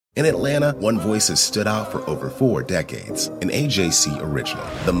In Atlanta, one voice has stood out for over 4 decades. An AJC original,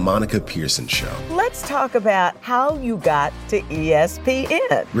 The Monica Pearson Show. Let's talk about how you got to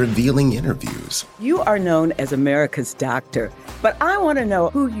ESPN. Revealing interviews. You are known as America's doctor, but I want to know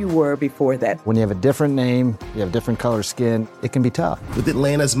who you were before that. When you have a different name, you have different color skin, it can be tough. With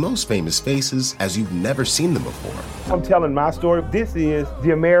Atlanta's most famous faces as you've never seen them before. I'm telling my story. This is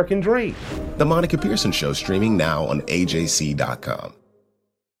the American dream. The Monica Pearson Show, streaming now on AJC.com.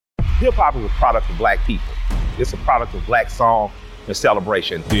 Hip-hop is a product of black people. It's a product of black song and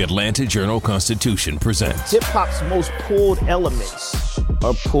celebration. The Atlanta Journal-Constitution presents hip-hop's most pulled elements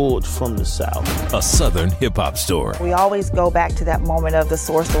are pulled from the South. A Southern hip-hop story. We always go back to that moment of the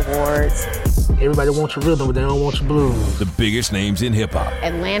Source Awards. Everybody wants your rhythm, but they don't want your blues. The biggest names in hip-hop.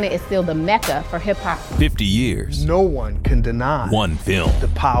 Atlanta is still the mecca for hip-hop. 50 years. No one can deny one film. The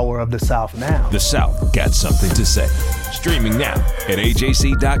power of the South now. The South got something to say. Streaming now at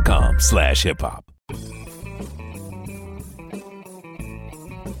AJC.com/hiphop.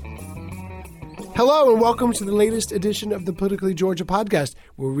 Hello and welcome to the latest edition of the Politically Georgia podcast,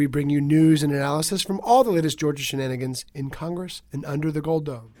 where we bring you news and analysis from all the latest Georgia shenanigans in Congress and under the Gold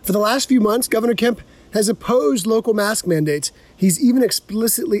Dome. For the last few months, Governor Kemp has opposed local mask mandates. He's even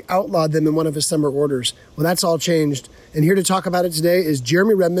explicitly outlawed them in one of his summer orders. Well, that's all changed. And here to talk about it today is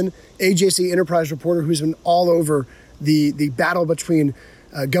Jeremy Redmond, AJC Enterprise reporter who's been all over the battle between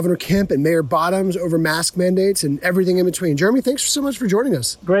Governor Kemp and Mayor Bottoms over mask mandates and everything in between. Jeremy, thanks so much for joining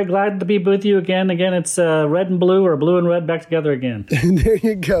us. Greg, glad to be with you again. Again, it's red and blue or blue and red back together again. There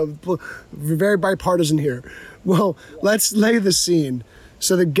you go. We're very bipartisan here. Well, let's lay the scene.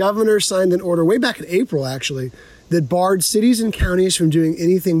 So the governor signed an order way back in April, actually, that barred cities and counties from doing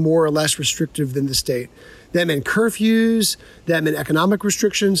anything more or less restrictive than the state. That meant curfews, that meant economic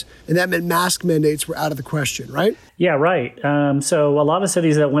restrictions, and that meant mask mandates were out of the question, right? Yeah, right. So a lot of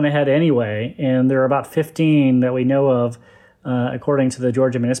cities that went ahead anyway, and there are about 15 that we know of, according to the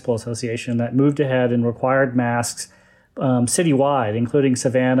Georgia Municipal Association, that moved ahead and required masks citywide, including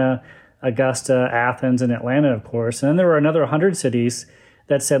Savannah, Augusta, Athens, and Atlanta, of course. And then there were another 100 cities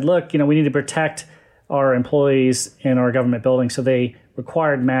that said, look, we need to protect our employees in our government buildings, so they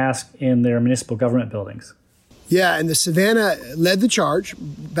required masks in their municipal government buildings. Yeah, and the Savannah led the charge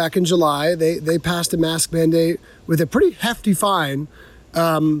back in July. They passed a mask mandate with a pretty hefty fine,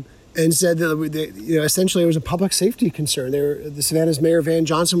 and said that essentially it was a public safety concern. The Savannah's Mayor Van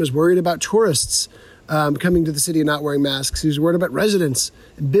Johnson was worried about tourists coming to the city and not wearing masks. He was worried about residents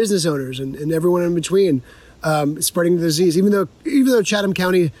and business owners and everyone in between spreading the disease. Even though Chatham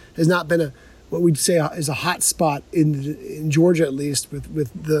County has not been what we'd say is a hot spot in Georgia, at least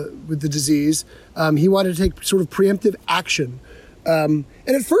with the disease. He wanted to take sort of preemptive action. And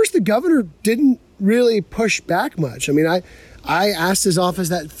at first, the governor didn't really push back much. I mean, I asked his office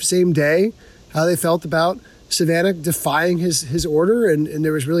that same day how they felt about Savannah defying his order, and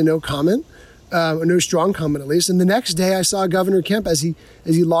there was really no comment, or no strong comment at least. And the next day, I saw Governor Kemp as he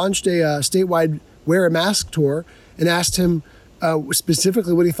launched a statewide Wear a Mask tour and asked him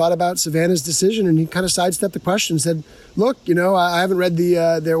specifically what he thought about Savannah's decision, and he kind of sidestepped the question and said, look, I haven't read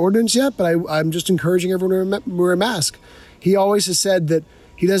their ordinance yet, but I'm just encouraging everyone to wear a mask. He always has said that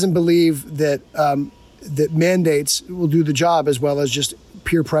he doesn't believe that that mandates will do the job as well as just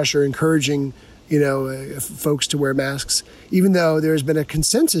peer pressure, encouraging folks to wear masks. Even though there's been a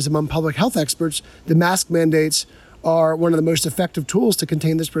consensus among public health experts, the mask mandates are one of the most effective tools to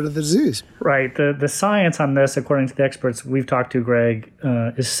contain the spread of the disease. Right. The science on this, according to the experts we've talked to, Greg,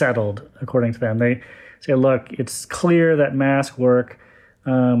 is settled, according to them. They say, look, it's clear that masks work,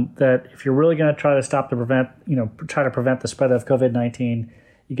 that if you're really going to try to prevent the spread of COVID-19,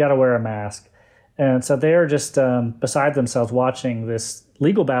 you got to wear a mask. And so they're just beside themselves watching this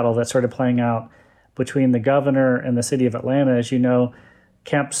legal battle that started playing out between the governor and the city of Atlanta. As you know,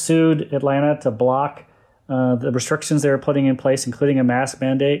 Kemp sued Atlanta to block the restrictions they were putting in place, including a mask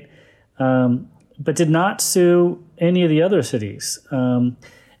mandate, but did not sue any of the other cities.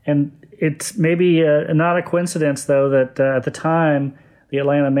 And it's maybe not a coincidence, though, that at the time, the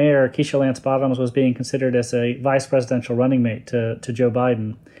Atlanta mayor, Keisha Lance Bottoms, was being considered as a vice presidential running mate to Joe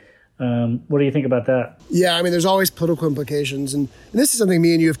Biden. What do you think about that? Yeah, I mean, there's always political implications. And this is something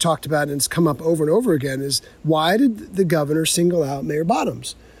me and you have talked about, and it's come up over and over again, is why did the governor single out Mayor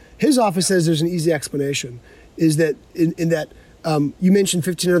Bottoms? His office says there's an easy explanation, is that in that you mentioned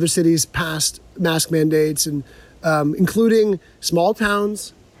 15 other cities passed mask mandates, and including small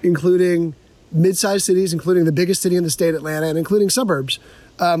towns, including mid-sized cities, including the biggest city in the state, Atlanta, and including suburbs.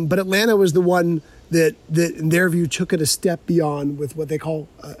 But Atlanta was the one that in their view took it a step beyond with what they call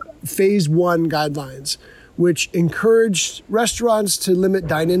phase one guidelines, which encouraged restaurants to limit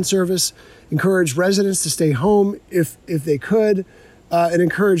dine-in service, encouraged residents to stay home if they could, and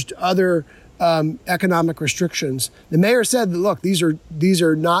encouraged other economic restrictions. The mayor said that, look, these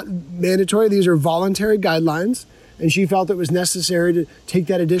are not mandatory, these are voluntary guidelines, and she felt it was necessary to take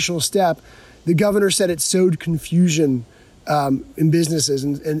that additional step. The governor said it sowed confusion in businesses,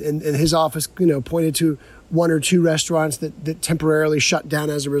 and his office, pointed to one or two restaurants that temporarily shut down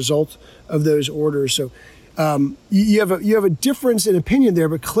as a result of those orders. So you have a difference in opinion there,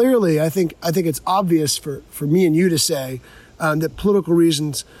 but clearly I think it's obvious for me and you to say that political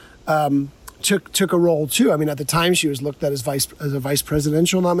reasons took a role too. I mean, at the time she was looked at as a vice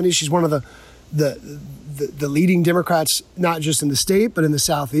presidential nominee. She's one of the leading Democrats, not just in the state, but in the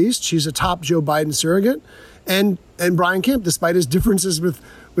Southeast. She's a top Joe Biden surrogate. And Brian Kemp, despite his differences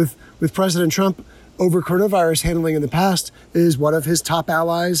with President Trump over coronavirus handling in the past, is one of his top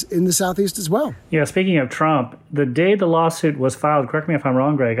allies in the Southeast as well. Yeah, speaking of Trump, the day the lawsuit was filed, correct me if I'm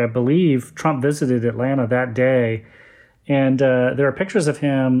wrong, Greg, I believe Trump visited Atlanta that day. And there are pictures of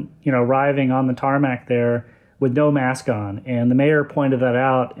him, arriving on the tarmac there with no mask on. And the mayor pointed that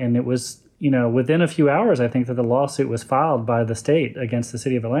out. And it was, within a few hours, I think, that the lawsuit was filed by the state against the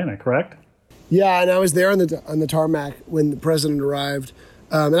city of Atlanta, correct? Yeah, and I was there on the tarmac when the president arrived.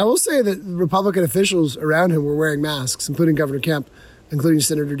 And I will say that Republican officials around him were wearing masks, including Governor Kemp, including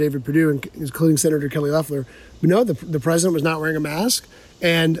Senator David Perdue, and including Senator Kelly Loeffler. But no, the president was not wearing a mask.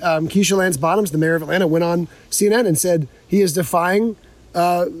 And Keisha Lance Bottoms, the mayor of Atlanta, went on CNN and said he is defying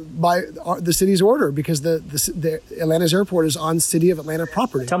by the city's order because the Atlanta's airport is on City of Atlanta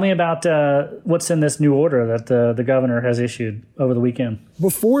property. Tell me about what's in this new order that the governor has issued over the weekend.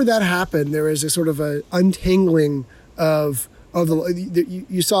 Before that happened, there was a sort of a untangling of the.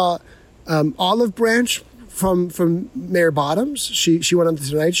 You saw Olive Branch from Mayor Bottoms. She went on the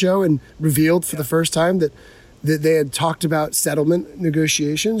Tonight Show and revealed for the first time that they had talked about settlement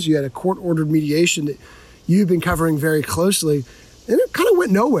negotiations. You had a court-ordered mediation that you've been covering very closely, and it kind of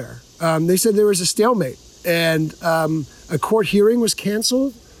went nowhere. They said there was a stalemate, and a court hearing was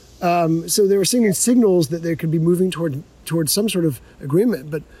canceled. So they were sending signals that they could be moving towards some sort of agreement,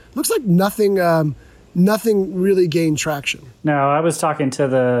 but looks like nothing really gained traction. No, I was talking to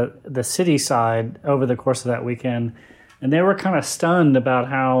the city side over the course of that weekend, and they were kind of stunned about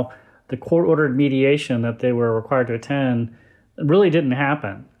how the court-ordered mediation that they were required to attend really didn't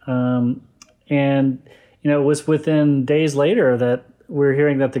happen. And, it was within days later that we're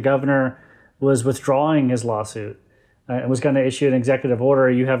hearing that the governor was withdrawing his lawsuit and was going to issue an executive order.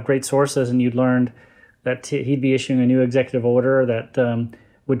 You have great sources, and you'd learned that he'd be issuing a new executive order that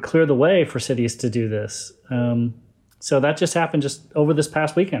would clear the way for cities to do this. So that just happened just over this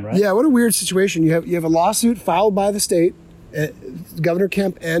past weekend, right? Yeah, what a weird situation. You have a lawsuit filed by the state. Governor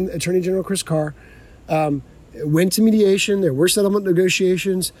Kemp and Attorney General Chris Carr went to mediation. There were settlement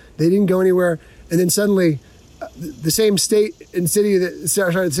negotiations. They didn't go anywhere. And then suddenly, the same state and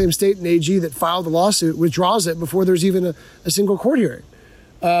AG that filed the lawsuit withdraws it before there's even a single court hearing.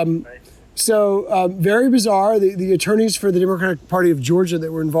 So very bizarre. The attorneys for the Democratic Party of Georgia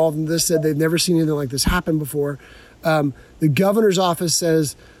that were involved in this said they've never seen anything like this happen before. The governor's office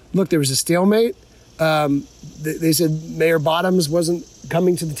says, look, there was a stalemate. They said Mayor Bottoms wasn't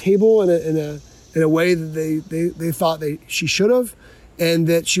coming to the table in a way that they thought she should have, and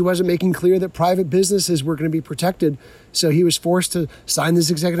that she wasn't making clear that private businesses were going to be protected. So he was forced to sign this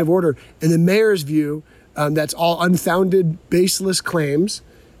executive order. In the mayor's view, that's all unfounded, baseless claims,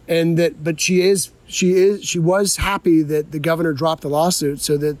 but she was happy that the governor dropped the lawsuit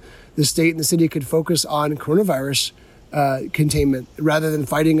so that the state and the city could focus on coronavirus containment rather than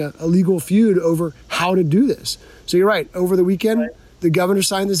fighting a legal feud over how to do this. So you're right. Over the weekend, the governor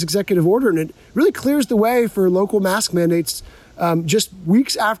signed this executive order, and it really clears the way for local mask mandates. Just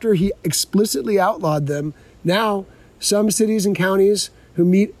weeks after he explicitly outlawed them, now some cities and counties who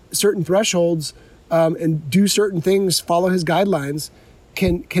meet certain thresholds and do certain things, follow his guidelines,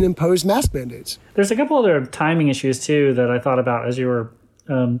 can impose mask mandates. There's a couple other timing issues, too, that I thought about as you were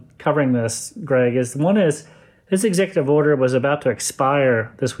covering this, Greg. One is his executive order was about to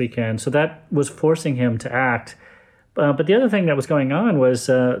expire this weekend, so that was forcing him to act. But the other thing that was going on was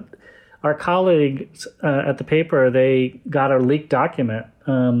our colleagues at the paper, they got a leaked document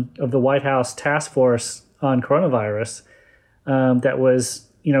of the White House task force on coronavirus that was,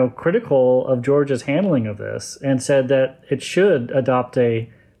 critical of Georgia's handling of this and said that it should adopt a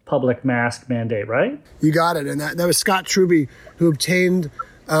public mask mandate, right? You got it. And that was Scott Truby who obtained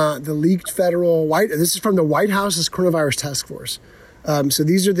the leaked federal this is from the White House's coronavirus task force. So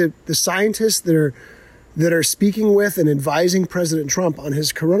these are the scientists that are that are speaking with and advising President Trump on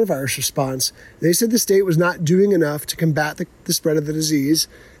his coronavirus response, they said the state was not doing enough to combat the spread of the disease,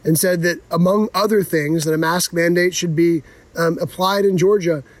 and said that, among other things, that a mask mandate should be applied in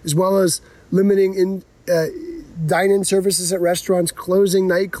Georgia, as well as limiting dine-in services at restaurants, closing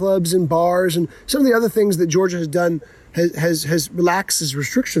nightclubs and bars, and some of the other things that Georgia has done, has relaxed its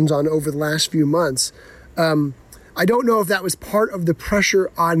restrictions on over the last few months. I don't know if that was part of the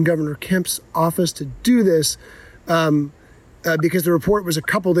pressure on Governor Kemp's office to do this, because the report was a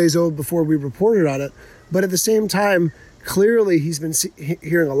couple days old before we reported on it. But at the same time, clearly he's been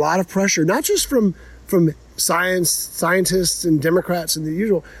hearing a lot of pressure, not just from scientists and Democrats and the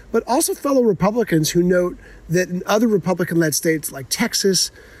usual, but also fellow Republicans who note that in other Republican-led states like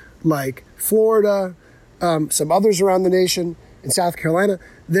Texas, like Florida, some others around the nation, in South Carolina,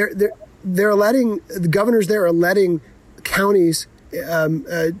 they're letting the governors there are letting counties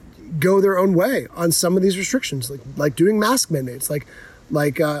go their own way on some of these restrictions, like doing mask mandates, like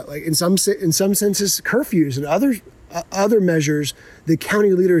in some senses curfews and other measures that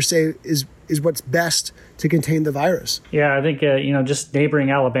county leaders say is what's best to contain the virus. Yeah, I think just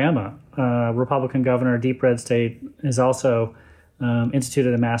neighboring Alabama, Republican governor, deep red state, has also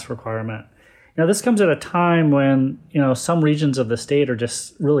instituted a mask requirement. Now, this comes at a time when, some regions of the state are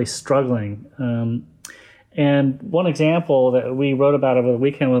just really struggling. And one example that we wrote about over the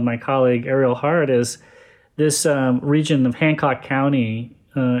weekend with my colleague Ariel Hart is this region of Hancock County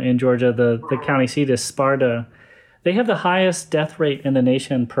in Georgia, the county seat is Sparta. They have the highest death rate in the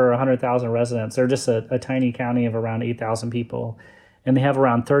nation per 100,000 residents. They're just a tiny county of around 8,000 people. And they have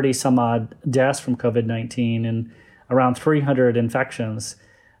around 30 some odd deaths from COVID-19 and around 300 infections.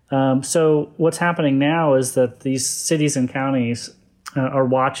 So what's happening now is that these cities and counties are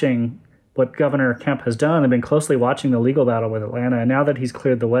watching what Governor Kemp has done. They've been closely watching the legal battle with Atlanta. And now that he's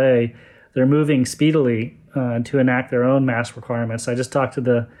cleared the way, they're moving speedily to enact their own mask requirements. I just talked to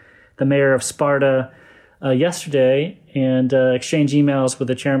the mayor of Sparta yesterday and exchanged emails with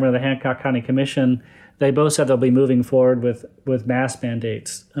the chairman of the Hancock County Commission. They both said they'll be moving forward with mask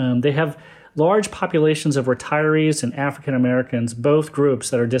mandates. They have large populations of retirees and African Americans, both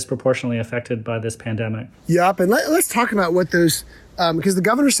groups that are disproportionately affected by this pandemic. Yep, and let's talk about what those, because the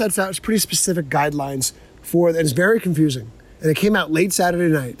governor sets out pretty specific guidelines for that. It's very confusing. And it came out late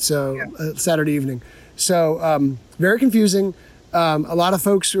Saturday night, Saturday evening. So very confusing. A lot of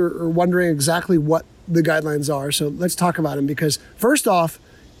folks are wondering exactly what the guidelines are. So let's talk about them, because first off,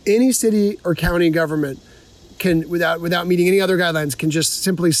 any city or county government can, without meeting any other guidelines, can just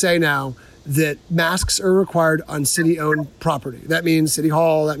simply say now that masks are required on city-owned property. That means City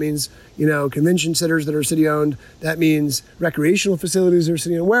Hall. That means, convention centers that are city-owned. That means recreational facilities that are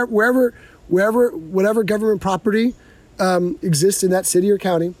city-owned. Whatever government property exists in that city or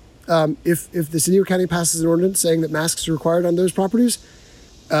county, if the city or county passes an ordinance saying that masks are required on those properties,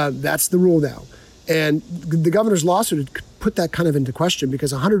 that's the rule now. And the governor's lawsuit had put that kind of into question,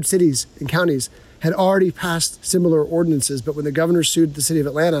 because 100 cities and counties had already passed similar ordinances. But when the governor sued the city of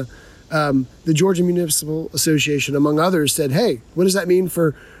Atlanta, the Georgia Municipal Association, among others, said, "Hey, what does that mean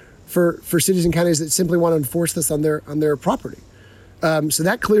for cities and counties that simply want to enforce this on their property?" So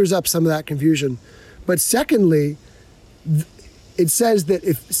that clears up some of that confusion. But secondly, it says that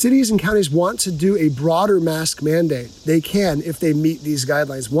if cities and counties want to do a broader mask mandate, they can if they meet these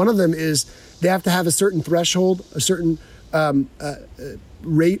guidelines. One of them is they have to have a certain threshold, a certain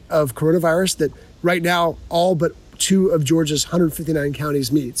rate of coronavirus that right now all but 2 of Georgia's 159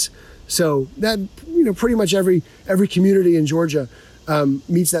 counties meets. So that, pretty much every community in Georgia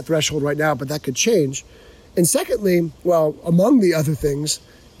meets that threshold right now, but that could change. And secondly, among the other things,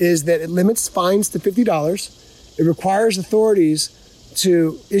 is that it limits fines to $50. It requires authorities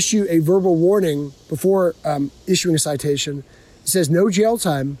to issue a verbal warning before issuing a citation. It says no jail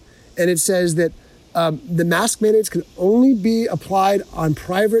time, and it says that the mask mandates can only be applied on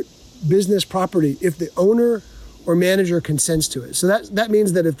private business property if the owner or manager consents to it. So that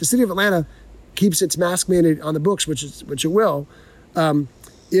means that if the city of Atlanta keeps its mask mandate on the books, which it will,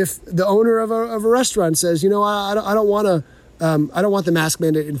 if the owner of a restaurant says, I don't want the mask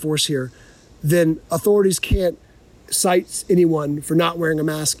mandate enforced here, then authorities can't cite anyone for not wearing a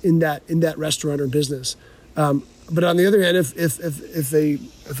mask in that restaurant or business. But on the other hand,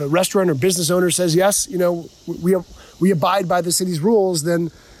 if a restaurant or business owner says yes, we abide by the city's rules,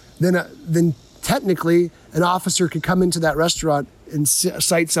 then technically an officer could come into that restaurant and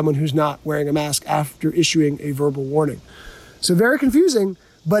cite someone who's not wearing a mask after issuing a verbal warning. So very confusing,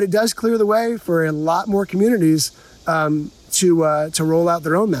 but it does clear the way for a lot more communities to roll out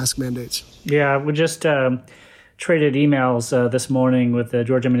their own mask mandates. Yeah, we just traded emails this morning with the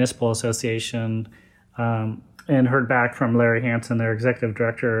Georgia Municipal Association. and heard back from Larry Hansen, their executive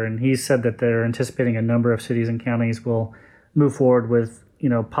director, and he said that they're anticipating a number of cities and counties will move forward with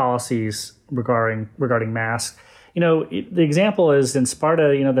policies regarding masks. The example is in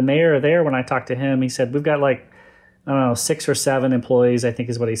Sparta. The mayor there, when I talked to him, he said we've got 6 or 7 employees, I think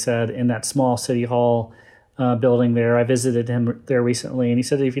is what he said, in that small city hall building there. I visited him there recently, and he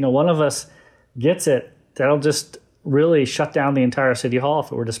said if one of us gets it, that'll just really shut down the entire city hall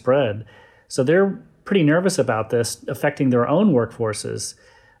if it were to spread. So they're pretty nervous about this affecting their own workforces,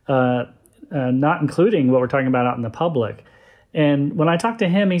 not including what we're talking about out in the public. And when I talked to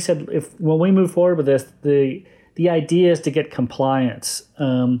him, he said when we move forward with this, the idea is to get compliance.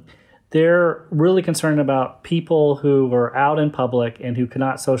 They're really concerned about people who are out in public and who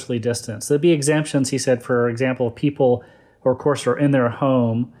cannot socially distance. There'd be exemptions, he said, for example, people who, of course, are in their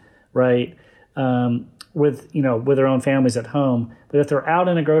home, right, with their own families at home. But if they're out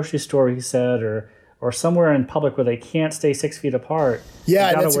in a grocery store, he said, or somewhere in public where they can't stay 6 feet apart,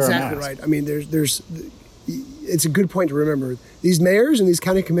 yeah, that's exactly right. I mean, it's a good point to remember. These mayors and these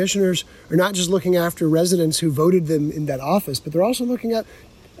county commissioners are not just looking after residents who voted them in that office, but they're also looking at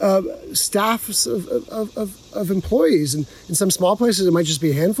staffs of employees. And in some small places, it might just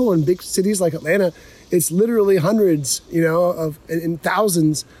be a handful. In big cities like Atlanta, it's literally hundreds, and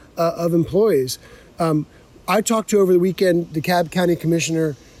thousands of employees. I talked to, over the weekend, DeKalb County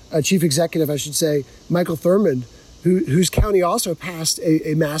Commissioner, Chief Executive, I should say, Michael Thurmond, whose county also passed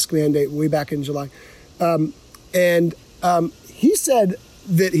a mask mandate way back in July. And he said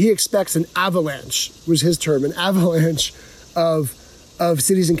that he expects an avalanche, was his term, an avalanche of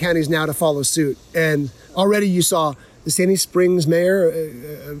cities and counties now to follow suit. And already you saw the Sandy Springs mayor,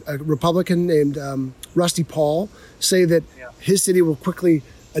 a Republican named Rusty Paul, say that his city will quickly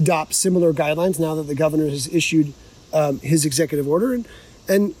adopt similar guidelines now that the governor has issued his executive order.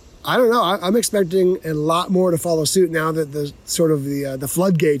 And I don't know, I'm expecting a lot more to follow suit now that the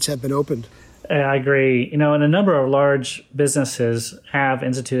floodgates have been opened. I agree. And a number of large businesses have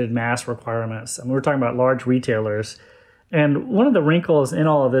instituted mask requirements. And we're talking about large retailers. And one of the wrinkles in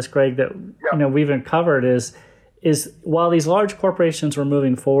all of this, Greg, that we've uncovered is while these large corporations were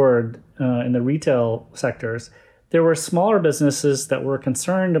moving forward in the retail sectors, there were smaller businesses that were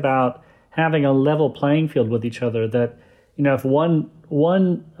concerned about having a level playing field with each other. That if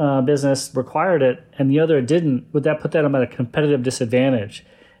one business required it and the other didn't, would that put them at a competitive disadvantage?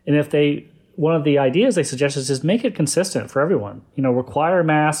 And one of the ideas they suggested is just make it consistent for everyone. Require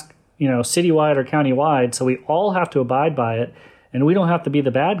masks, citywide or countywide, so we all have to abide by it, and we don't have to be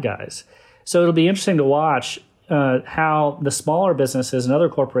the bad guys. So it'll be interesting to watch how the smaller businesses and other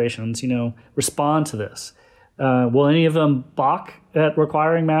corporations, respond to this. Will any of them balk at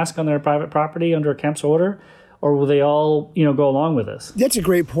requiring masks on their private property under Kemp's order, or will they all, go along with this? That's a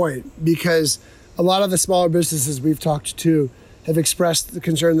great point, because a lot of the smaller businesses we've talked to have expressed the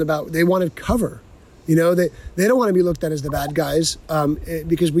concern about they want to cover. They don't want to be looked at as the bad guys,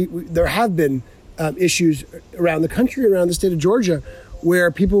 because there have been issues around the country, around the state of Georgia,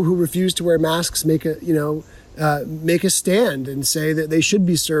 where people who refuse to wear masks make a stand and say that they should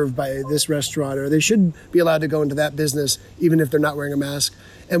be served by this restaurant, or they should be allowed to go into that business even if they're not wearing a mask.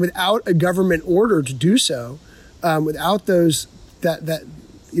 And without a government order to do so, without the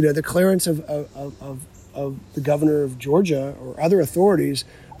clearance of the governor of Georgia or other authorities,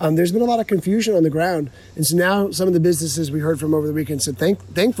 there's been a lot of confusion on the ground. And so now some of the businesses we heard from over the weekend said,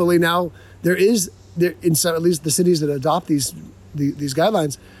 thankfully now there in some, at least the cities that adopt these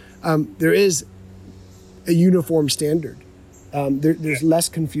guidelines, there is a uniform standard. There's less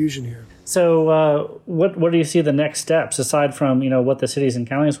confusion here. So what do you see the next steps aside from what the cities and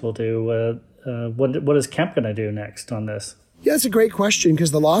counties will do? What is Kemp going to do next on this? Yeah, it's a great question,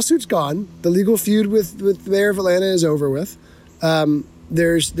 because the lawsuit's gone. The legal feud with the mayor of Atlanta is over with.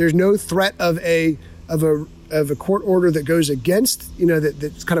 There's no threat of a court order that goes against,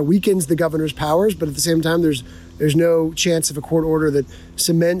 that kind of weakens the governor's powers, but at the same time there's no chance of a court order that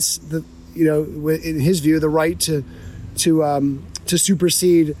cements in his view the right to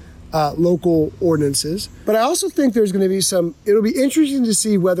supersede local ordinances. But I also think there's going to be it'll be interesting to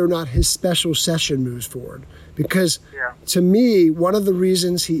see whether or not his special session moves forward, because to me, one of the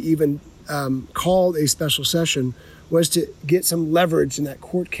reasons he even called a special session was to get some leverage in that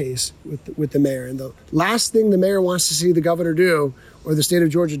court case with the mayor. And the last thing the mayor wants to see the governor do, or the state of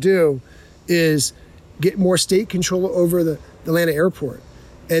Georgia do, is get more state control over the Atlanta airport.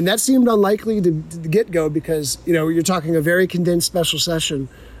 And that seemed unlikely to the get-go, because, you're talking a very condensed special session.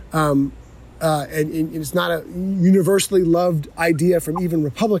 And it's not a universally loved idea from even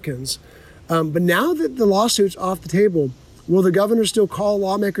Republicans. But now that the lawsuit's off the table, will the governor still call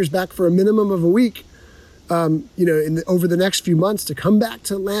lawmakers back for a minimum of a week over the next few months to come back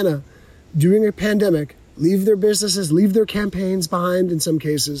to Atlanta during a pandemic, leave their businesses, leave their campaigns behind in some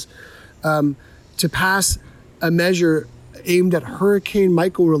cases, to pass a measure aimed at Hurricane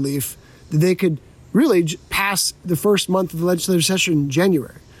Michael relief that they could really pass the first month of the legislative session in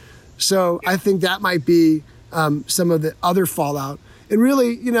January. So I think that might be some of the other fallout. And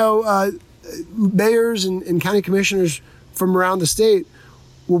really, mayors and county commissioners from around the state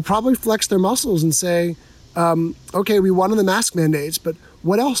will probably flex their muscles and say, okay, we wanted the mask mandates, but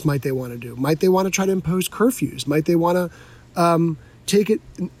what else might they want to do? Might they want to try to impose curfews? Might they want to take it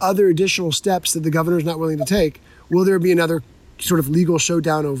in other additional steps that the governor's not willing to take? Will there be another sort of legal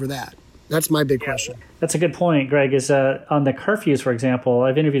showdown over that? That's my big question. That's a good point, Greg, is on the curfews, for example,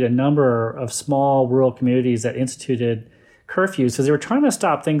 I've interviewed a number of small rural communities that instituted curfews because they were trying to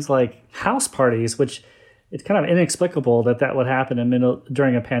stop things like house parties, which it's kind of inexplicable that would happen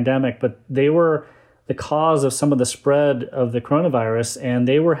during a pandemic, but they were the cause of some of the spread of the coronavirus, and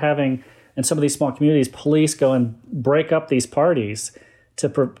they were having, in some of these small communities, police go and break up these parties to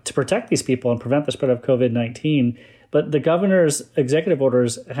protect these people and prevent the spread of COVID-19. But the governor's executive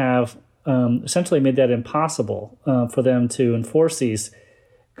orders have essentially made that impossible for them to enforce these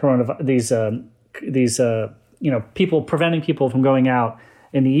people, preventing people from going out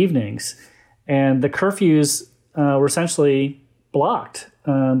in the evenings. And the curfews were essentially blocked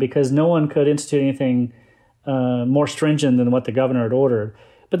because no one could institute anything more stringent than what the governor had ordered.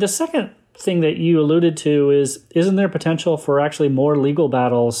 But the second thing that you alluded to isn't there potential for actually more legal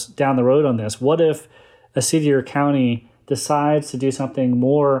battles down the road on this? What if a city or county decides to do something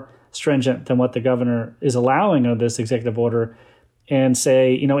more stringent than what the governor is allowing under this executive order and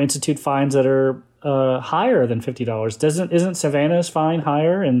say, institute fines that are higher than $50? Isn't Savannah's fine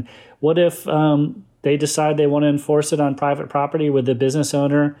higher? And what if they decide they want to enforce it on private property where the business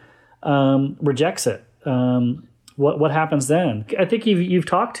owner rejects it? What happens then? I think you've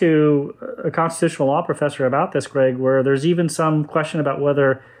talked to a constitutional law professor about this, Greg, where there's even some question about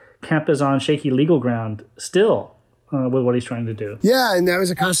whether Kemp is on shaky legal ground still with what he's trying to do. Yeah, and that was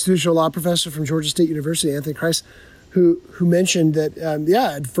a constitutional law professor from Georgia State University, Anthony Krice, who mentioned that,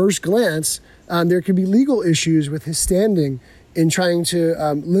 at first glance, there could be legal issues with his standing in trying to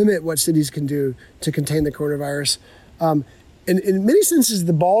limit what cities can do to contain the coronavirus. And in many senses,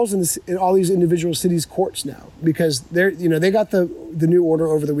 the ball's in all these individual cities' courts now, because they got the new order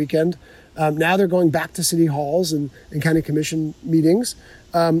over the weekend. Now they're going back to city halls and county commission meetings.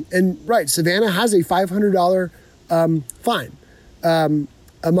 Savannah has a $500 fine,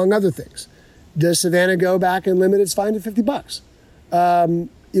 among other things. Does Savannah go back and limit its fine to $50?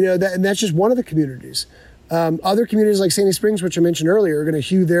 And that's just one of the communities. Other communities like Sandy Springs, which I mentioned earlier, are going to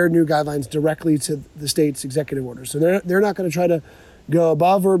hew their new guidelines directly to the state's executive order. So they're not going to try to go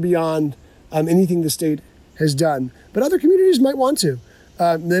above or beyond anything the state has done. But other communities might want to.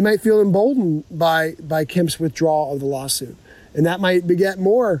 They might feel emboldened by Kemp's withdrawal of the lawsuit, and that might beget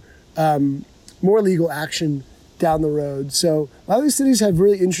more legal action down the road. So a lot of these cities have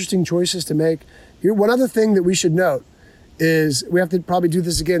really interesting choices to make. Here, one other thing that we should note is we have to probably do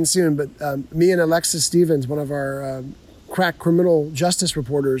this again soon, but me and Alexis Stevens, one of our crack criminal justice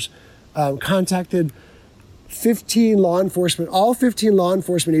reporters, contacted all 15 law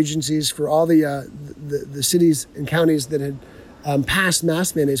enforcement agencies for all the cities and counties that had passed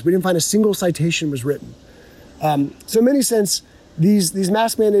mask mandates. We didn't find a single citation was written. So in many sense, these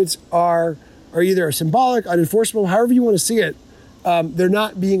mask mandates are either symbolic, unenforceable, however you want to see it. They're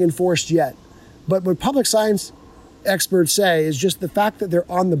not being enforced yet. But what public science experts say is just the fact that they're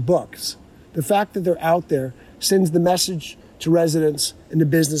on the books, the fact that they're out there sends the message to residents and to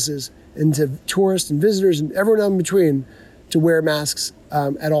businesses and to tourists and visitors and everyone in between to wear masks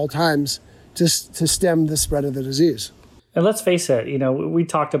at all times to stem the spread of the disease. And let's face it, we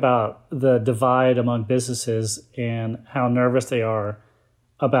talked about the divide among businesses and how nervous they are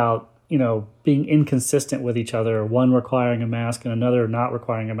about, being inconsistent with each other, one requiring a mask and another not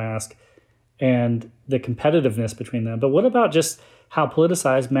requiring a mask, and the competitiveness between them. But what about just how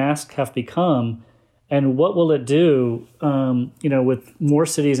politicized masks have become, and what will it do, with more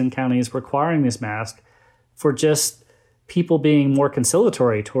cities and counties requiring this mask for just people being more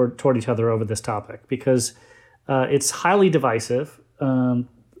conciliatory toward each other over this topic? Because it's highly divisive. The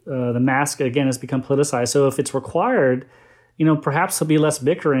mask, again, has become politicized. So if it's required, perhaps there'll be less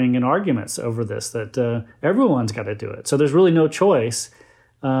bickering and arguments over this, that everyone's got to do it. So there's really no choice.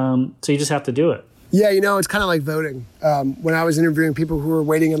 So you just have to do it. Yeah, it's kind of like voting. When I was interviewing people who were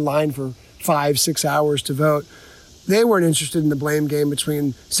waiting in line for 5-6 hours to vote, they weren't interested in the blame game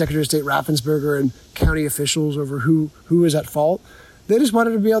between Secretary of State Raffensperger and county officials over who was at fault. They just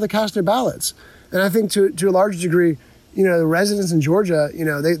wanted to be able to cast their ballots. And I think to a large degree, the residents in Georgia,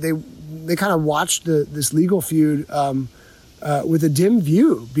 they kind of watched this legal feud with a dim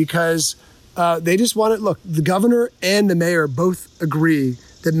view because they just want to look. The governor and the mayor both agree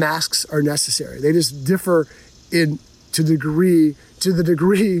that masks are necessary. They just differ to the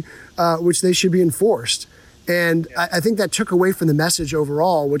degree which they should be enforced. And I think that took away from the message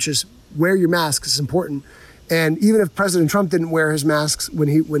overall, which is wear your mask is important. And even if President Trump didn't wear his masks when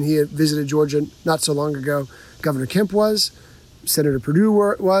he had visited Georgia not so long ago, Governor Kemp was, Senator Perdue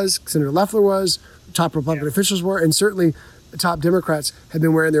was, Senator Loeffler was, top Republican officials were, and certainly the top Democrats have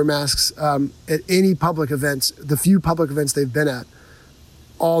been wearing their masks at any public events, the few public events they've been at,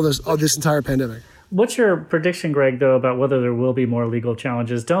 all this entire pandemic. What's your prediction, Greg, though, about whether there will be more legal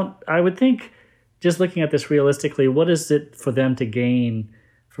challenges? I would think, just looking at this realistically, what is it for them to gain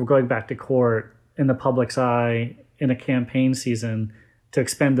from going back to court in the public's eye in a campaign season to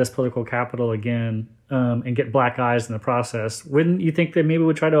expend this political capital again and get black eyes in the process? Wouldn't you think they maybe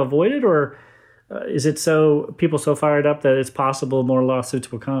would try to avoid it, or is it people so fired up that it's possible more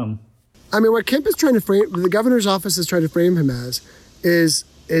lawsuits will come? I mean, what Kemp is trying to frame, the governor's office is trying to frame him as, is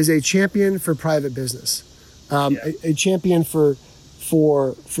a champion for private business, a champion for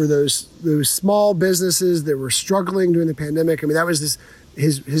those small businesses that were struggling during the pandemic. I mean, that was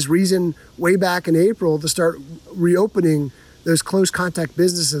his reason way back in April to start reopening those close contact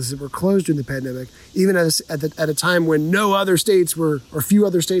businesses that were closed during the pandemic, even at a time when no other states or few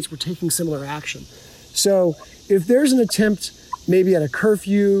other states were taking similar action. So if there's an attempt maybe at a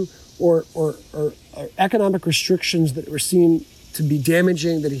curfew or economic restrictions that were seen to be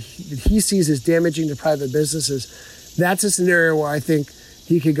damaging, that he sees as damaging to private businesses, that's a scenario where I think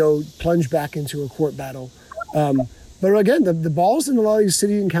he could go plunge back into a court battle. But again, the ball's in a lot of these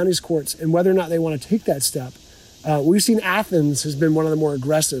city and counties courts, and whether or not they want to take that step. We've seen Athens has been one of the more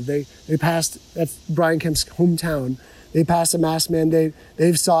aggressive. They passed, that's Brian Kemp's hometown. They passed a mask mandate.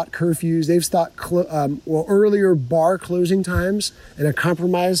 They've sought curfews. They've sought earlier bar closing times, and a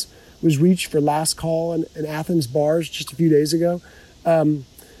compromise was reached for last call in Athens bars just a few days ago.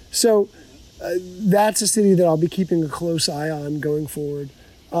 So that's a city that I'll be keeping a close eye on going forward.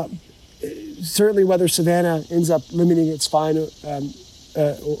 Certainly whether Savannah ends up limiting its fine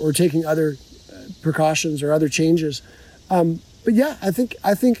or taking other precautions or other changes. But yeah, I think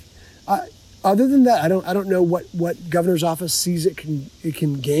other than that, I don't know what governor's office sees it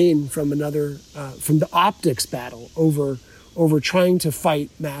can gain from from the optics battle over trying to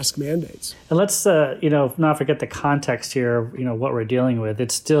fight mask mandates. And let's not forget the context here. What we're dealing with.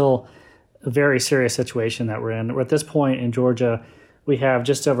 It's still a very serious situation that we're in. We're at this point in Georgia, we have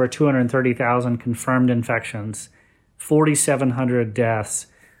just over 230,000 confirmed infections, 4,700 deaths,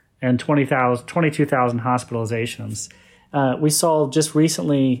 and 22,000 hospitalizations. We saw just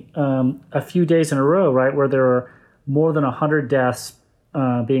recently a few days in a row, right, where there were more than 100 deaths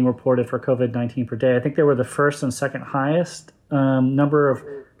being reported for COVID-19 per day. I think they were the first and second highest number of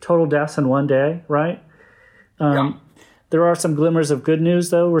total deaths in one day, right? There are some glimmers of good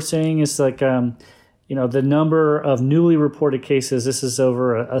news, though. We're seeing is the number of newly reported cases, this is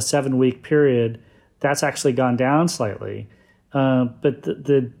over a 7-week period, that's actually gone down slightly. But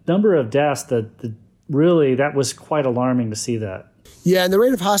the number of deaths, really, that was quite alarming to see that. Yeah, and the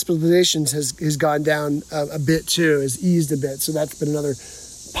rate of hospitalizations has gone down a bit too, has eased a bit. So that's been another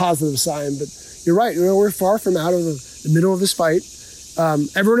positive sign. But you're right, we're far from out of the middle of this fight.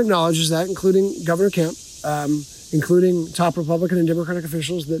 Everyone acknowledges that, including Governor Kemp, including top Republican and Democratic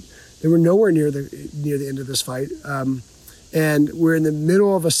officials, that they were nowhere near the end of this fight. And we're in the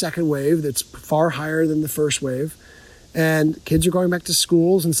middle of a second wave that's far higher than the first wave. And kids are going back to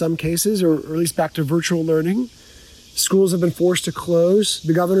schools in some cases, or at least back to virtual learning. Schools have been forced to close.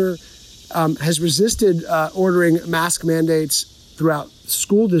 The governor has resisted ordering mask mandates throughout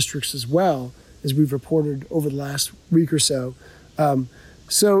school districts as well, as we've reported over the last week or so.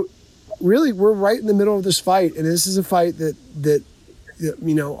 So really, we're right in the middle of this fight, and this is a fight that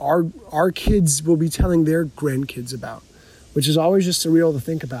our kids will be telling their grandkids about, which is always just surreal to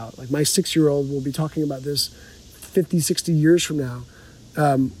think about. Like my 6-year-old will be talking about this 50, 60 years from now,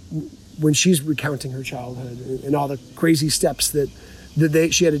 when she's recounting her childhood and all the crazy steps that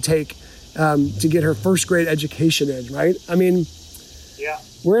she had to take to get her first grade education in, right? I mean, yeah,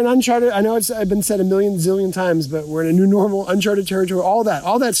 we're in uncharted. I know I've been said a million zillion times, but we're in a new normal, uncharted territory. All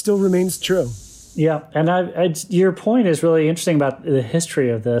that still remains true. Yeah, and your point is really interesting about the history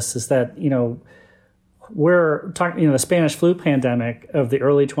of this. Is that we're talking the Spanish flu pandemic of the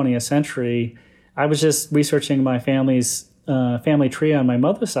early 20th century. I was just researching my family's family tree on my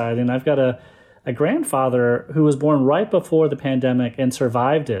mother's side, and I've got a grandfather who was born right before the pandemic and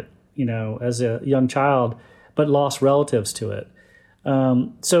survived it as a young child, but lost relatives to it.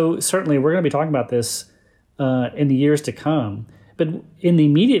 So certainly we're going to be talking about this in the years to come. But in the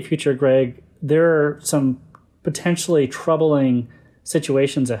immediate future, Greg, there are some potentially troubling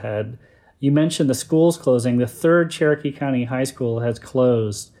situations ahead. You mentioned the schools closing. The third Cherokee County High School has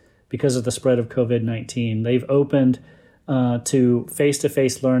closed because of the spread of COVID-19. They've opened to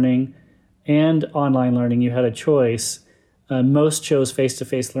face-to-face learning and online learning. You had a choice. Most chose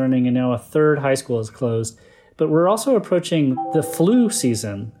face-to-face learning, and now a third high school is closed. But we're also approaching the flu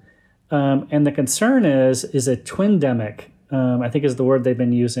season, and the concern is a twindemic, I think is the word they've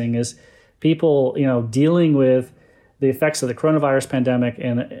been using, is people dealing with the effects of the coronavirus pandemic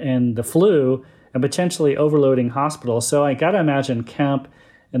and the flu and potentially overloading hospitals. So I got to imagine Kemp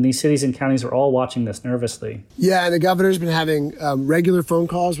and these cities and counties are all watching this nervously. Yeah, and the governor's been having regular phone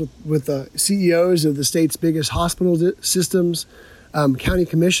calls with the CEOs of the state's biggest hospital systems. County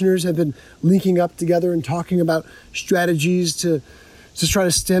commissioners have been linking up together and talking about strategies to try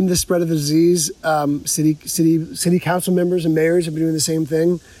to stem the spread of the disease. City council members and mayors have been doing the same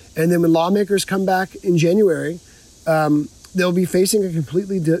thing. And then when lawmakers come back in January, they'll be facing a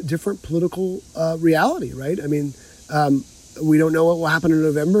completely different political reality, right? I mean, we don't know what will happen in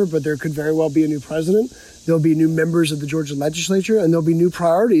November, but there could very well be a new president. There'll be new members of the Georgia legislature, and there'll be new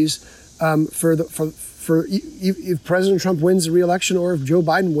priorities for if President Trump wins the re-election or if Joe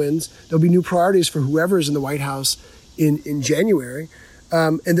Biden wins. There'll be new priorities for whoever is in the White House in January,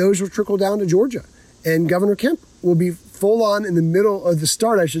 and those will trickle down to Georgia. And Governor Kemp will be full on in the middle of the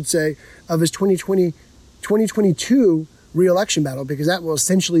start, I should say, of his 2022 re-election battle, because that will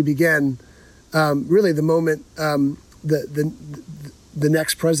essentially begin really the moment the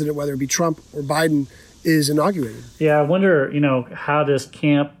next president, whether it be Trump or Biden, is inaugurated. Yeah, I wonder, how does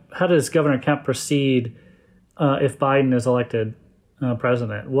Governor Kemp proceed if Biden is elected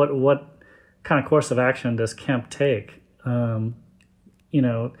president? What kind of course of action does Kemp take?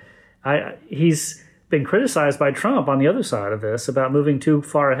 He's been criticized by Trump on the other side of this about moving too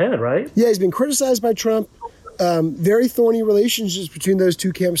far ahead, right? Yeah, he's been criticized by Trump. Very thorny relationships between those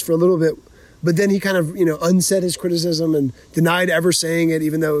two camps for a little bit. But then he kind of, unsaid his criticism and denied ever saying it,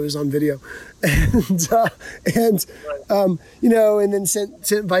 even though it was on video. And then sent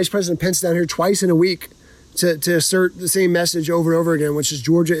Vice President Pence down here twice in a week to assert the same message over and over again, which is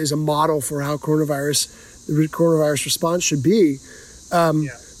Georgia is a model for how the coronavirus response should be.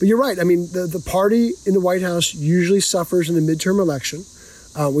 But you're right. I mean, the party in the White House usually suffers in the midterm election.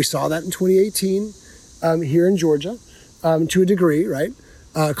 We saw that in 2018 here in Georgia to a degree, right?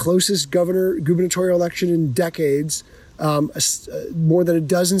 Closest gubernatorial election in decades, more than a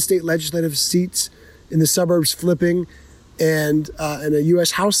dozen state legislative seats in the suburbs flipping, and a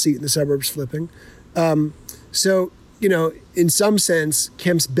U.S. House seat in the suburbs flipping. So, in some sense,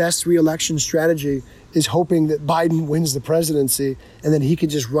 Kemp's best re-election strategy is hoping that Biden wins the presidency, and then he can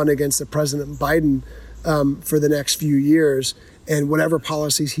just run against the President Biden for the next few years. And whatever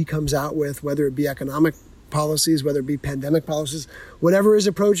policies he comes out with, whether it be economic policies, whether it be pandemic policies, whatever his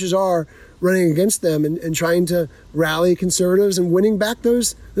approaches are, running against them and trying to rally conservatives and winning back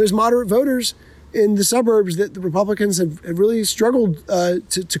those moderate voters in the suburbs that the Republicans have really struggled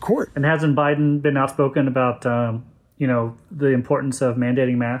to court. And hasn't Biden been outspoken about the importance of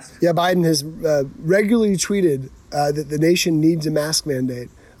mandating masks? Yeah, Biden has regularly tweeted that the nation needs a mask mandate,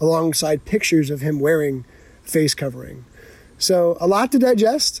 alongside pictures of him wearing face covering. So a lot to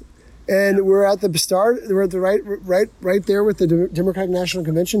digest. And we're at the start. We're at the right there with the Democratic National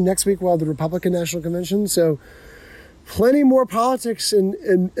Convention. Next week we'll have the Republican National Convention. So plenty more politics and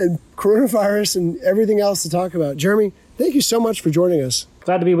coronavirus and everything else to talk about. Jeremy, thank you so much for joining us.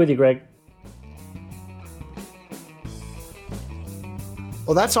 Glad to be with you, Greg.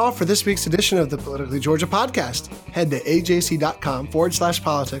 Well, that's all for this week's edition of the Politically Georgia podcast. Head to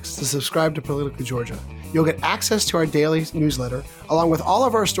ajc.com/politics to subscribe to Politically Georgia. You'll get access to our daily newsletter, along with all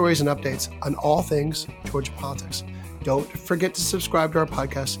of our stories and updates on all things Georgia politics. Don't forget to subscribe to our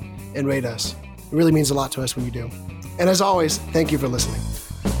podcast and rate us. It really means a lot to us when you do. And as always, thank you for listening.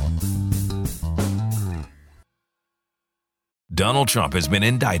 Donald Trump has been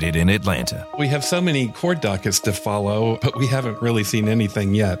indicted in Atlanta. We have so many court dockets to follow, but we haven't really seen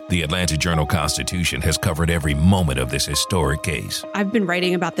anything yet. The Atlanta Journal-Constitution has covered every moment of this historic case. I've been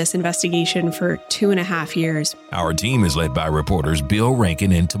writing about this investigation for 2.5 years. Our team is led by reporters Bill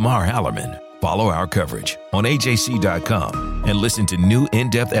Rankin and Tamar Hallerman. Follow our coverage on AJC.com and listen to new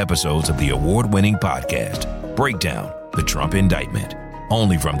in-depth episodes of the award-winning podcast, Breakdown, the Trump Indictment,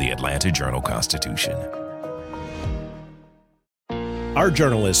 only from the Atlanta Journal-Constitution. Our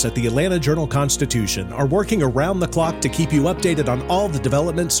journalists at the Atlanta Journal-Constitution are working around the clock to keep you updated on all the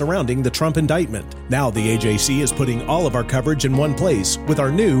developments surrounding the Trump indictment. Now the AJC is putting all of our coverage in one place with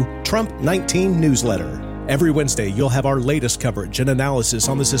our new Trump 19 newsletter. Every Wednesday, you'll have our latest coverage and analysis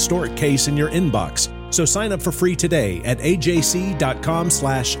on this historic case in your inbox. So sign up for free today at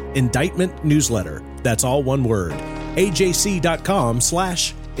ajc.com/indictment newsletter. That's all one word.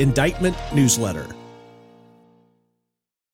 ajc.com/indictment newsletter.